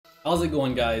How's it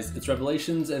going, guys? It's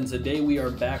Revelations, and today we are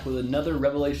back with another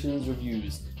Revelations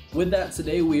reviews. With that,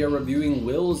 today we are reviewing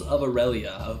Wills of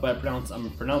Aurelia. I hope I'm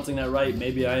pronouncing that right.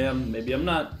 Maybe I am, maybe I'm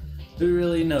not. Who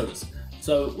really knows?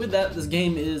 So with that, this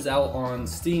game is out on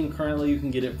Steam currently. You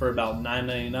can get it for about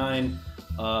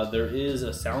 $9.99. There is a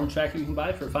soundtrack you can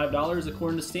buy for $5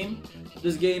 according to Steam.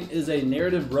 This game is a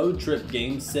narrative road trip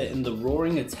game set in the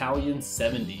roaring Italian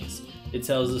 70s. It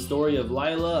tells the story of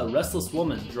Lella, a restless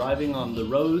woman driving on the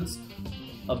roads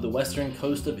of the western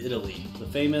coast of Italy, the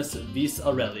famous Vis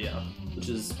Aurelia, which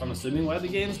is, I'm assuming, why the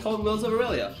game is called Wills of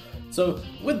Aurelia. So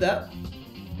with that,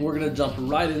 we're going to jump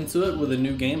right into it with a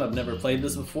new game. I've never played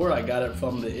this before. I got it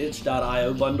from the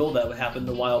itch.io bundle that happened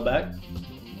a while back.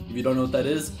 If you don't know what that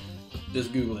is,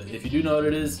 just Google it. If you do know what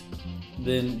it is,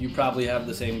 then you probably have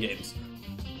the same games.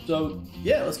 So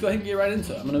yeah, let's go ahead and get right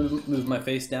into it. I'm going to move my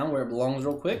face down where it belongs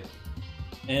real quick.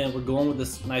 And we're going with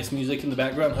this nice music in the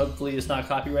background. Hopefully it's not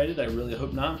copyrighted. I really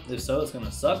hope not. If so, it's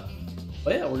gonna suck.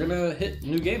 But yeah, we're gonna hit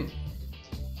new game.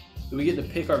 Do we get to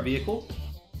pick our vehicle?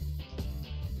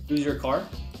 Choose your car.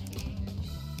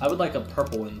 I would like a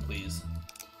purple one, please.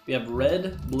 We have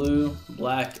red, blue,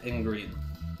 black, and green.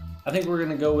 I think we're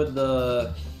gonna go with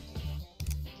the...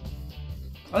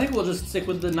 I think we'll just stick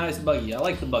with the nice buggy. I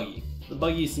like the buggy. The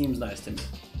buggy seems nice to me.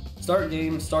 Start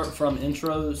game, start from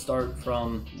intro, start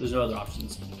from, there's no other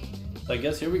options. So I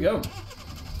guess here we go.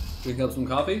 Drink up some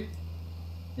coffee.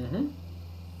 And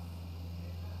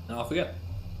off we go.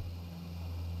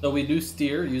 So we do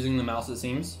steer using the mouse, it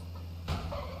seems.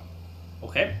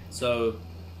 Okay, so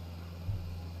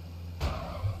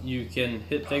you can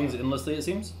hit things endlessly, it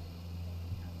seems.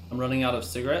 I'm running out of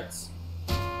cigarettes.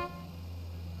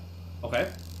 Okay.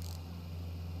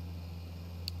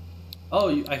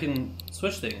 Oh, I can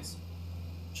switch things.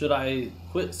 Should I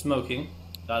quit smoking? ...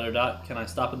 Can I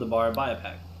stop at the bar and buy a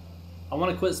pack? I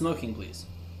want to quit smoking, please.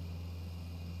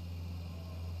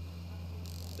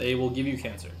 They will give you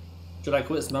cancer. Should I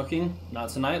quit smoking?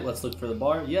 Not tonight. Let's look for the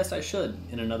bar. Yes, I should.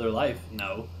 In another life.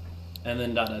 No. And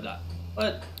then ...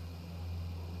 What?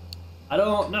 I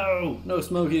don't know. No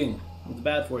smoking. It's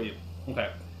bad for you. Okay.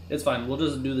 It's fine. We'll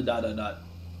just do the ...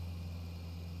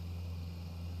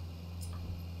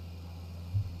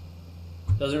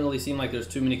 Doesn't really seem like there's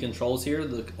too many controls here.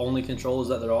 The only controls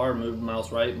that there are move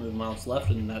mouse right, move mouse left,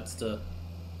 and that's to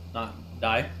not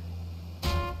die.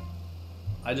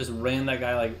 I just ran that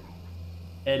guy like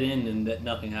head in and that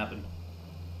nothing happened.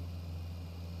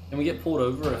 Can we get pulled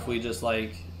over if we just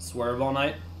like swerve all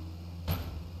night?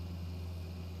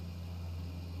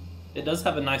 It does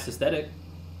have a nice aesthetic.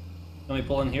 Can we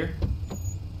pull in here?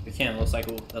 We can. Looks like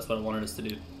that's what I wanted us to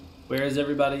do. Where is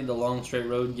everybody? The long straight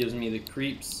road gives me the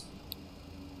creeps.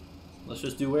 Let's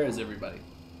just do where is everybody?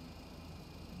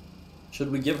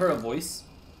 Should we give her a voice?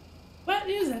 Where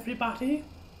is everybody?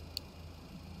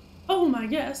 Oh my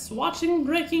yes, watching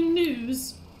breaking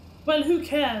news. Well, who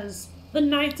cares? The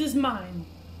night is mine.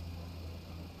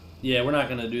 Yeah, we're not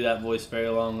gonna do that voice very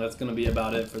long. That's gonna be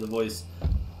about it for the voice.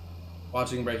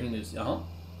 Watching breaking news.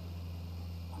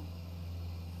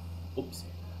 Oops.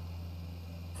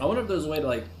 I wonder if there's a way to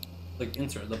like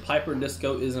insert. The Piper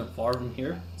Disco isn't far from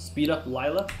here. Speed up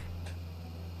Lila.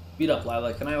 Speed up,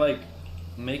 Lila. Can I, like,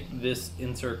 make this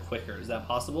insert quicker? Is that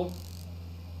possible?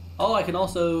 Oh, I can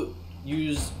also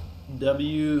use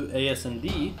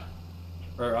WASD,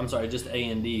 or I'm sorry, just A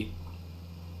and D,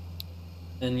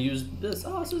 and use this.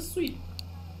 Oh, this is sweet.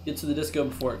 Get to the disco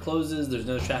before it closes. There's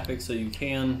no traffic, so you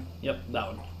can. Yep, that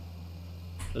one.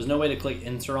 There's no way to click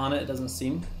enter on it, it doesn't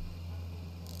seem.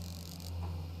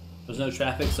 There's no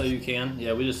traffic, so you can.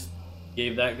 Yeah, we just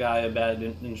gave that guy a bad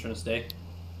insurance day.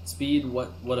 Speed,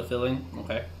 what a filling.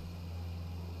 Okay.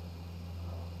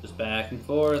 Just back and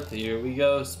forth. Here we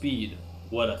go. Speed,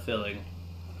 what a filling.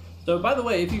 So by the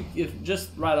way, if just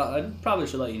right out, I probably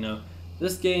should let you know,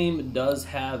 this game does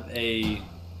have a...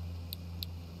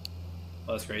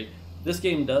 Oh, that's great. This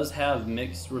game does have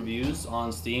mixed reviews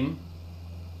on Steam.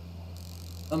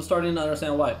 I'm starting to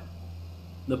understand why.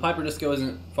 The Piper Disco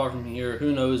isn't far from here.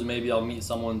 Who knows, maybe I'll meet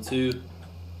someone too.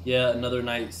 Yeah, another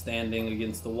night standing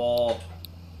against the wall.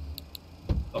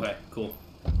 Okay, cool.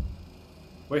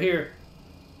 We're here.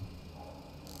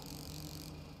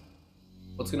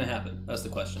 What's gonna happen? That's the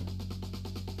question.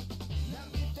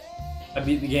 I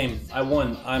beat the game. I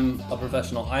won. I'm a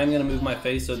professional. I am gonna move my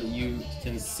face so that you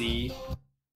can see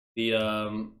the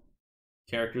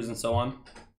characters and so on.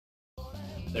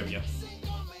 There we go.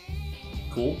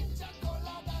 Cool.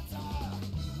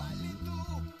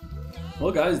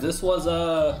 Well, guys, this was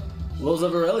Wills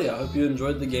of Aurelia. I hope you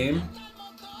enjoyed the game.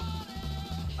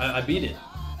 I beat it.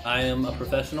 I am a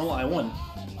professional. I won.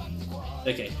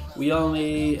 Okay, we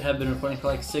only have been recording for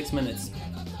like 6 minutes.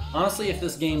 Honestly, if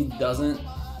this game doesn't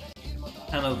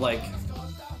kind of like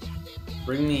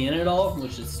bring me in at all,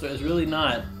 which it's really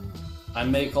not, I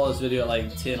may call this video at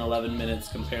like 10, 11 minutes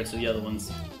compared to the other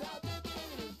ones.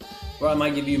 Or I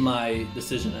might give you my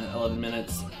decision at 11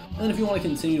 minutes. And then if you want to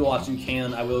continue to watch, you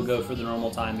can. I will go for the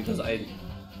normal time because I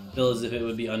feel as if it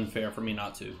would be unfair for me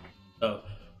not to. So,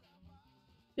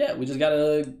 yeah, we just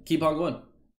gotta keep on going.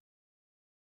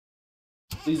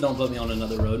 Please don't put me on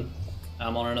another road.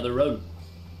 I'm on another road.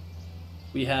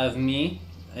 We have me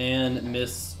and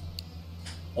Miss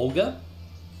Olga.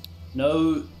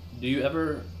 No, do you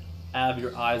ever have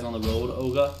your eyes on the road,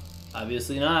 Olga?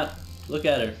 Obviously not. Look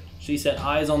at her. She said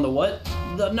eyes on the what?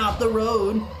 Not the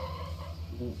road.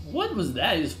 What was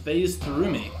that? He just phased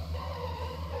through me.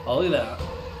 Oh, look at that.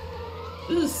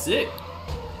 This is sick.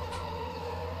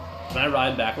 Can I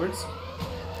ride backwards?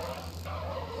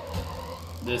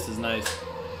 This is nice.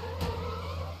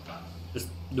 Just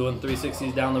doing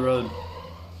 360s down the road.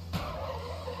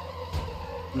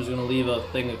 I'm just gonna leave a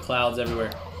thing of clouds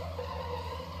everywhere.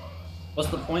 What's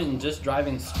the point in just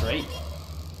driving straight?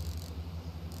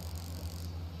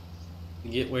 To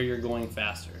get where you're going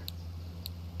faster.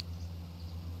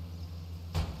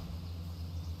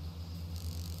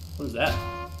 What is that?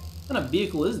 What kind of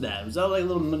vehicle is that? Was that like a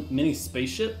little mini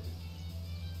spaceship?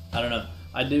 I don't know.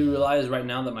 I do realize right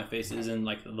now that my face is in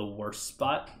like the worst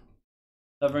spot.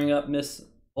 Covering up Miss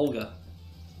Olga.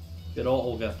 Good old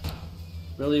Olga.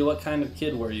 Really, what kind of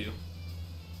kid were you?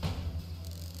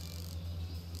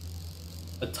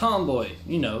 A tomboy,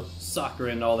 you know, soccer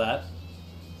and all that.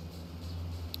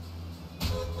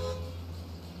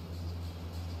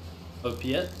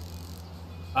 Opiate?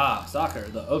 Ah, soccer,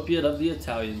 the opiate of the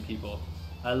Italian people.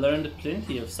 I learned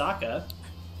plenty of soccer.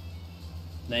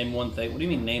 Name one thing. What do you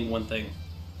mean, name one thing?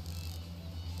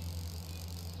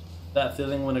 That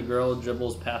feeling when a girl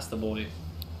dribbles past a boy.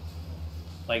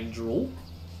 Like drool?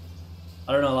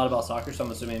 I don't know a lot about soccer, so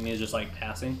I'm assuming it means just like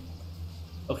passing.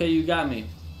 Okay, you got me.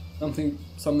 Something,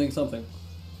 something, something.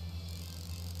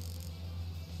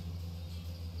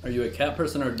 Are you a cat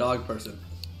person or a dog person?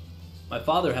 My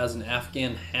father has an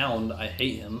Afghan hound. I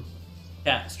hate him.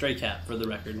 Cat, stray cat, for the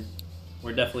record.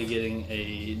 We're definitely getting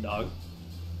a dog.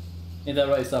 Ain't that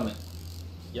right, Summit?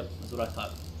 Yep, that's what I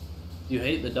thought. You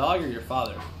hate the dog or your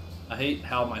father? I hate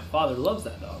how my father loves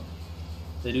that dog.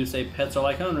 They do say pets are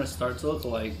like owners, start to look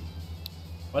alike.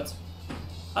 What?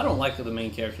 I don't like the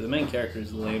main character. The main character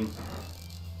is lame.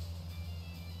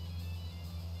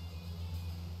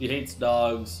 She hates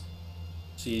dogs.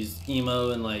 She's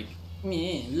emo and like,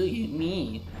 meh, look at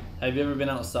me. Have you ever been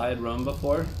outside Rome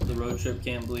before? The road trip,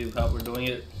 can't believe how we're doing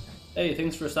it. Hey,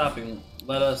 thanks for stopping.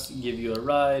 Let us give you a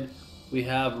ride. We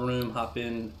have room, hop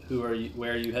in. Who are you?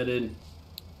 Where are you headed?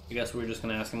 I guess we're just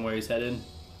gonna ask him where he's headed.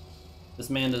 This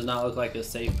man does not look like a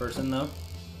safe person though.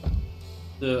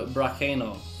 The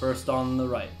Bracano, first on the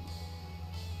right.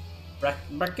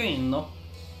 Bracano.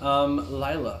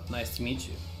 Lella, nice to meet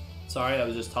you. Sorry, I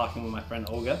was just talking with my friend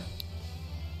Olga.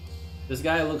 This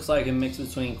guy looks like a mix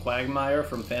between Quagmire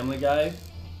from Family Guy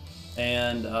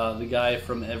and the guy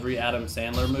from every Adam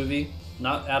Sandler movie.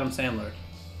 Not Adam Sandler,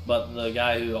 but the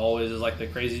guy who always is like the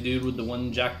crazy dude with the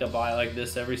one jacked up eye like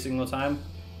this every single time.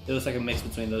 It looks like a mix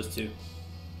between those two.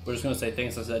 We're just gonna say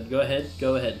things. I said, go ahead,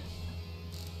 go ahead.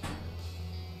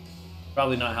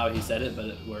 Probably not how he said it, but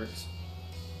it works.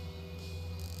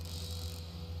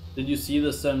 Did you see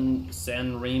the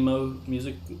San Remo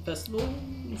Music Festival?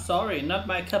 Sorry, not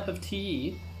my cup of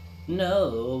tea.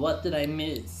 No, what did I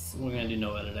miss? We're gonna do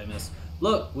no, what did I miss?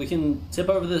 Look, we can tip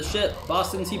over the ship.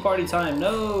 Boston Tea Party time.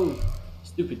 No!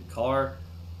 Stupid car.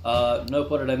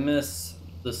 Nope, what did I miss?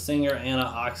 The singer Anna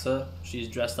Oxa. She's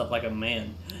dressed up like a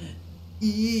man.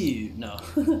 Ew. No.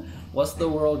 What's the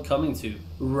world coming to?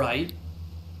 Right?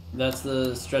 That's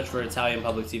the stretch for Italian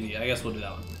public TV. I guess we'll do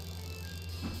that one.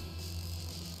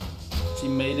 She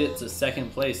made it to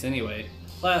second place anyway.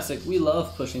 Classic, we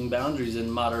love pushing boundaries in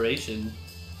moderation.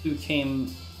 Who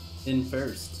came in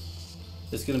first?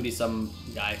 It's gonna be some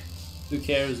guy. Who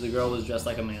cares? The girl was dressed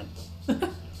like a man.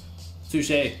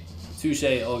 Touche.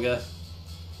 Touche, Olga.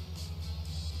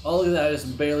 Oh, look at that. I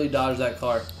just barely dodged that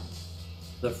car.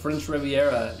 The French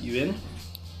Riviera, you in?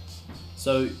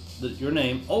 So, your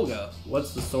name, Olga.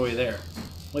 What's the story there?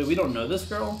 Wait, we don't know this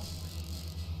girl?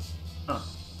 Huh.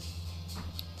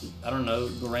 I don't know.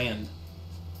 Grand.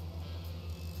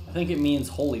 I think it means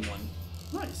Holy One.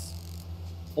 Nice.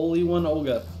 Holy One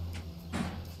Olga.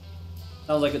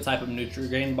 Sounds like a type of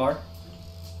Nutri-Grain bar.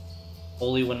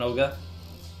 Holy One Olga.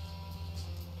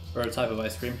 Or a type of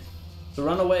ice cream. To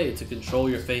run away, to control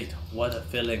your fate. What a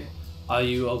feeling. Are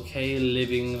you okay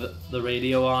leaving the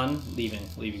radio on?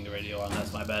 Leaving the radio on,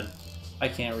 that's my bad. I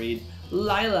can't read.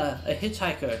 Lella, a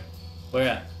hitchhiker. Where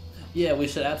at? Yeah, we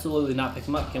should absolutely not pick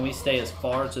him up. Can we stay as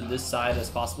far to this side as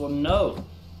possible? No.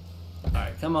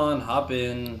 Alright, come on, hop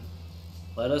in.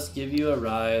 Let us give you a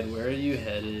ride. Where are you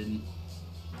headed?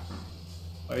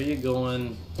 Where are you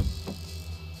going?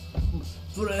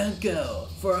 Franco,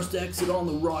 first exit on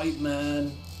the right,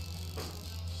 man.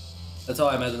 That's how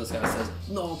I imagine this guy says.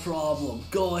 No problem,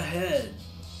 go ahead.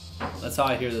 That's how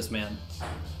I hear this man.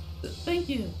 Thank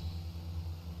you.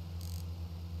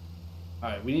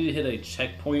 Alright, we need to hit a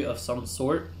checkpoint of some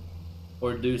sort,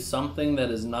 or do something that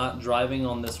is not driving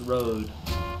on this road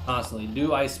constantly.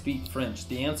 Do I speak French?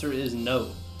 The answer is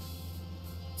no.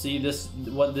 See,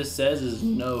 what this says is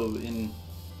no in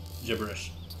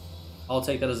gibberish. I'll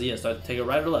take that as a yes. Do I take it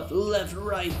right or left? Left,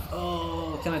 right.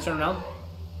 Oh, can I turn around?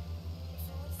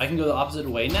 I can go the opposite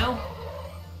way now?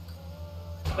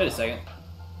 Wait a second.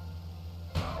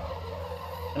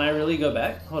 Can I really go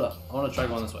back? Hold up. I want to try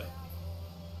going this way.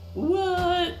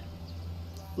 What?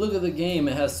 Look at the game.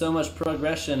 It has so much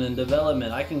progression and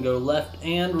development. I can go left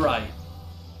and right.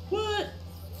 What?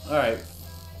 Alright.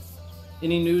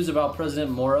 Any news about President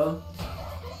Moro?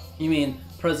 You mean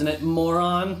President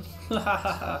Moron?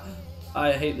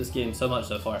 I hate this game so much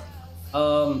so far.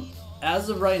 As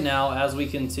of right now, as we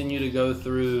continue to go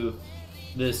through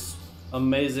this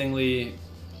amazingly,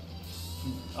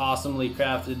 awesomely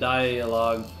crafted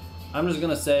dialogue, I'm just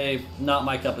gonna say, not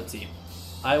my cup of tea.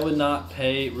 I would not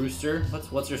pay Rooster.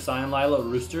 What's your sign, Lila?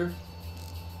 Rooster?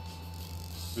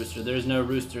 Rooster. There's no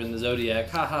rooster in the Zodiac.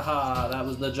 Ha ha ha, that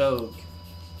was the joke.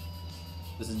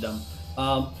 This is dumb.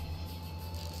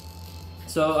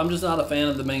 So I'm just not a fan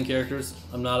of the main characters.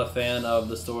 I'm not a fan of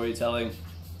the storytelling.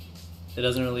 It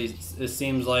doesn't really, it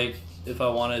seems like if I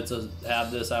wanted to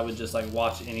have this, I would just like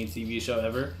watch any TV show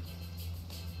ever.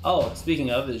 Oh,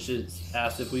 speaking of, it should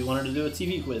ask if we wanted to do a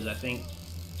TV quiz, I think.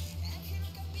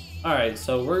 Alright,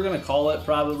 so we're gonna call it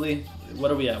probably.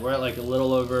 What are we at? We're at like a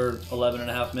little over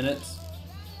 11.5 minutes.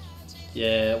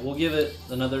 Yeah, we'll give it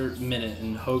another minute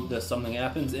and hope that something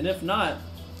happens. And if not,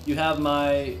 you have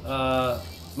my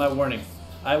my warning.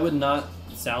 I would not,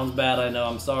 it sounds bad, I know,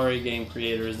 I'm sorry game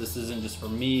creators, this isn't just for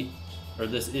me, or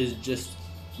this is just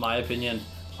my opinion.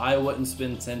 I wouldn't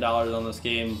spend $10 on this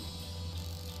game.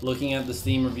 Looking at the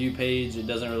Steam review page, it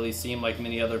doesn't really seem like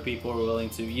many other people are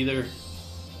willing to either.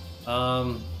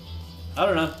 I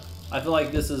don't know. I feel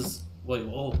like this is, wait,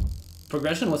 whoa.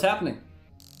 Progression, what's happening?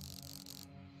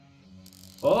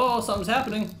 Oh, something's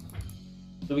happening.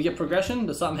 Did we get progression?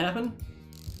 Did something happen?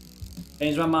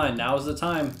 Change my mind, now is the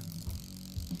time.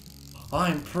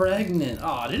 I'm pregnant.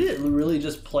 Aw, did it really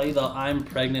just play the I'm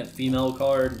pregnant female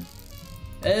card?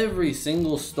 Every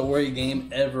single story game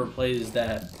ever plays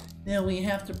that. Now we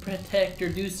have to protect or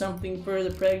do something for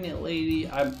the pregnant lady.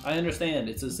 I understand,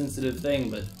 it's a sensitive thing,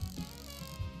 but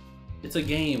it's a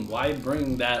game. Why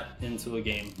bring that into a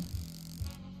game?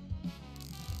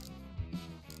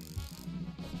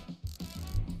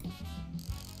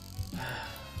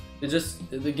 It just,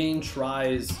 the game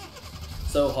tries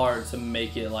so hard to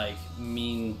make it like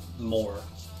mean more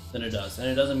than it does, and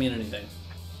it doesn't mean anything.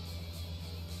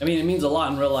 I mean, it means a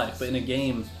lot in real life, but in a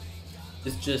game,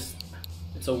 it's just,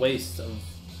 it's a waste of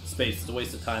space, it's a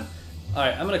waste of time.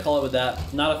 Alright, I'm gonna call it with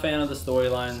that. Not a fan of the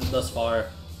storyline thus far,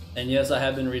 and yes, I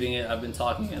have been reading it, I've been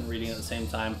talking and reading at the same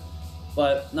time,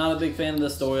 but not a big fan of the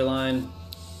storyline.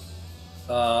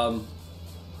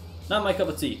 Not my cup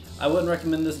of tea. I wouldn't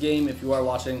recommend this game if you are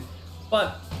watching,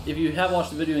 but if you have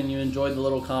watched the video and you enjoyed the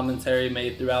little commentary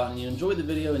made throughout and you enjoyed the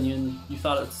video and you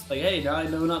thought it's like, hey, now I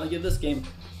know not to get this game,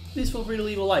 please feel free to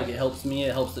leave a like. It helps me,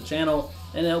 it helps the channel,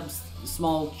 and it helps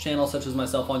small channels such as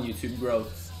myself on YouTube grow.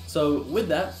 So with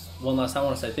that, one last time I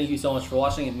want to say thank you so much for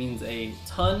watching. It means a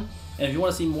ton. And if you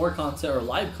want to see more content or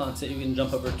live content, you can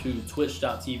jump over to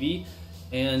twitch.tv.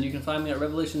 And you can find me at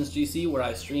Revelations GC, where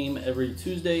I stream every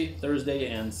Tuesday, Thursday,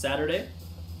 and Saturday.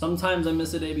 Sometimes I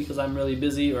miss a day because I'm really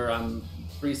busy or I'm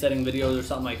resetting videos or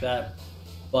something like that.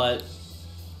 But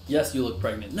yes, you look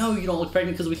pregnant. No, you don't look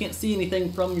pregnant because we can't see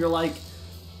anything from your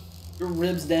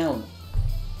ribs down.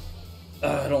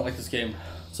 I don't like this game.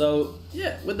 So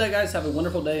yeah, with that guys, have a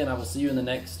wonderful day and I will see you in the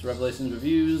next Revelations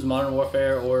reviews, Modern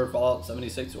Warfare, or Fallout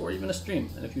 76, or even a stream.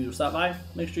 And if you stop by,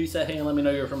 make sure you say hey and let me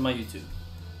know you're from my YouTube.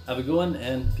 Have a good one,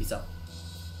 and peace out.